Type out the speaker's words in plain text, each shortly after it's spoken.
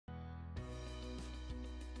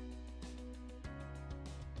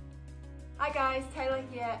Hi guys, Taylor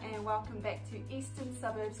here and welcome back to Eastern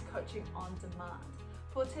Suburbs Coaching on Demand.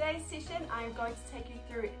 For today's session, I am going to take you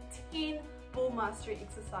through 10 ball mastery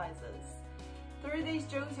exercises. Through these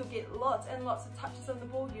drills, you'll get lots and lots of touches on the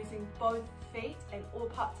ball using both feet and all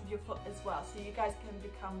parts of your foot as well, so you guys can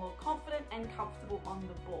become more confident and comfortable on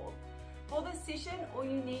the ball. For this session, all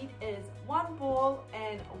you need is one ball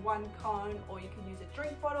and one cone, or you can use a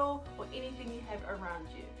drink bottle or anything you have around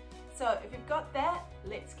you. So if you've got that,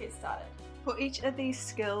 let's get started. For each of these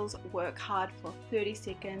skills, work hard for 30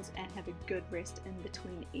 seconds and have a good rest in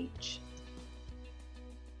between each.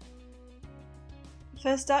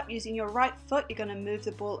 First up, using your right foot, you're going to move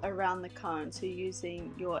the ball around the cone. So you're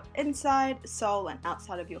using your inside, sole and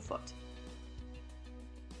outside of your foot.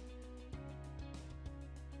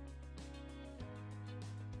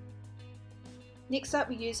 Next up,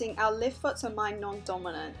 we're using our left foot, so mine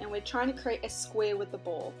non-dominant, and we're trying to create a square with the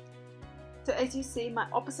ball. So as you see, my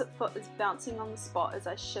opposite foot is bouncing on the spot as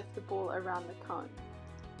I shift the ball around the cone.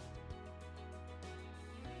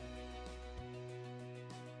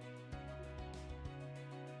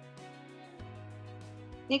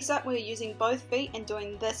 Next up, we're using both feet and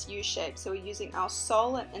doing this U shape. So we're using our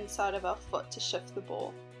sole and inside of our foot to shift the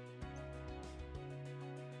ball.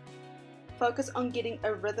 Focus on getting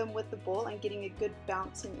a rhythm with the ball and getting a good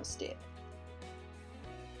bounce in your step.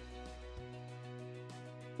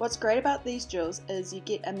 What's great about these drills is you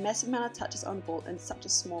get a massive amount of touches on the ball in such a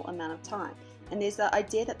small amount of time. And there's the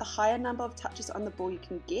idea that the higher number of touches on the ball you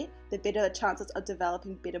can get, the better the chances of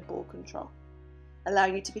developing better ball control,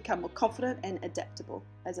 allowing you to become more confident and adaptable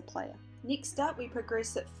as a player. Next up, we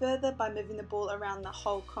progress it further by moving the ball around the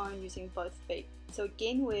whole cone using both feet. So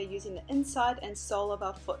again, we're using the inside and sole of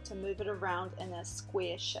our foot to move it around in a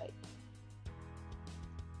square shape.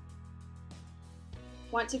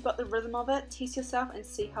 Once you've got the rhythm of it, test yourself and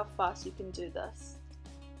see how fast you can do this.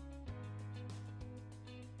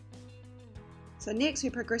 So next we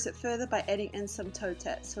progress it further by adding in some toe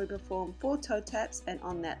taps. So we perform 4 toe taps, and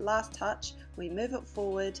on that last touch we move it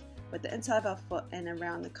forward with the inside of our foot and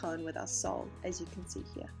around the cone with our sole, as you can see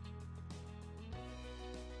here.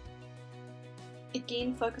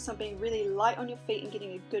 Again, focus on being really light on your feet and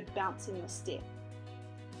getting a good bounce in your step.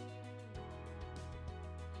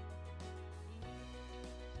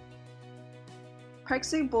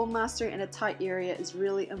 Practicing ball mastery in a tight area is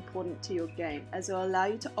really important to your game, as it will allow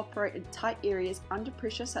you to operate in tight areas under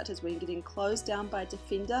pressure, such as when getting closed down by a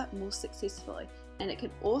defender, more successfully, and it can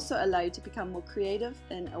also allow you to become more creative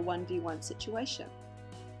in a 1v1 situation.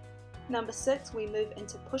 Number 6, we move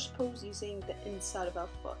into push-pulls using the inside of our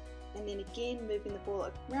foot, and then again moving the ball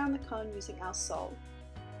around the cone using our sole.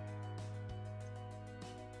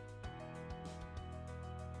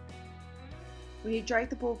 When you drag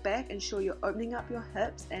the ball back, ensure you're opening up your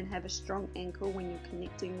hips and have a strong ankle when you're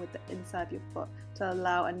connecting with the inside of your foot to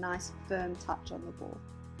allow a nice firm touch on the ball.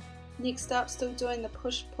 Next up, still doing the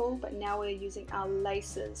push-pull, but now we're using our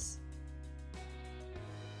laces.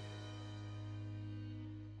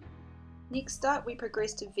 Next up, we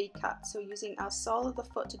progress to V-cut, so using our sole of the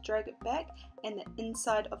foot to drag it back and the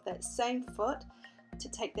inside of that same foot to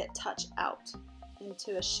take that touch out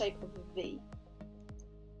into a shape of a V.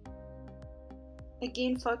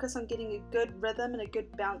 Again, focus on getting a good rhythm and a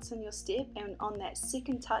good bounce in your step, and on that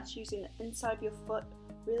second touch using the inside of your foot,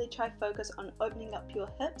 really try focus on opening up your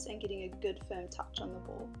hips and getting a good firm touch on the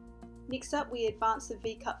ball. Next up, we advance the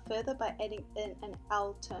V-cut further by adding in an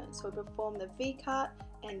L turn. So we perform the V-cut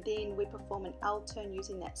and then we perform an L turn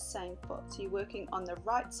using that same foot. So you're working on the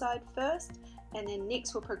right side first, and then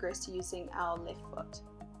next we'll progress to using our left foot.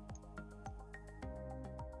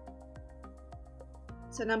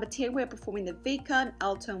 So number 10, we're performing the V-cut and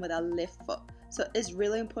L turn with our left foot. So it is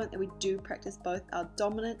really important that we do practice both our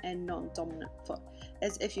dominant and non-dominant foot,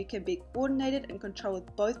 as if you can be coordinated and control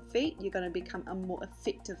with both feet, you're going to become a more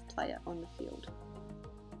effective player on the field.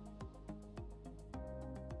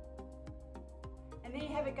 And there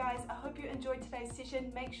you have it guys, I hope you enjoyed today's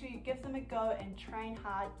session. Make sure you give them a go and train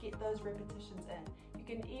hard, get those repetitions in. You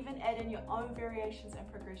can even add in your own variations and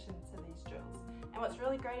progressions to these drills. And what's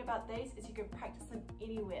really great about these is you can practice them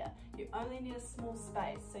anywhere. You only need a small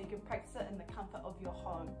space, so you can practice it in the comfort of your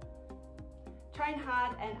home. Train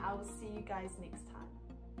hard and I will see you guys next time.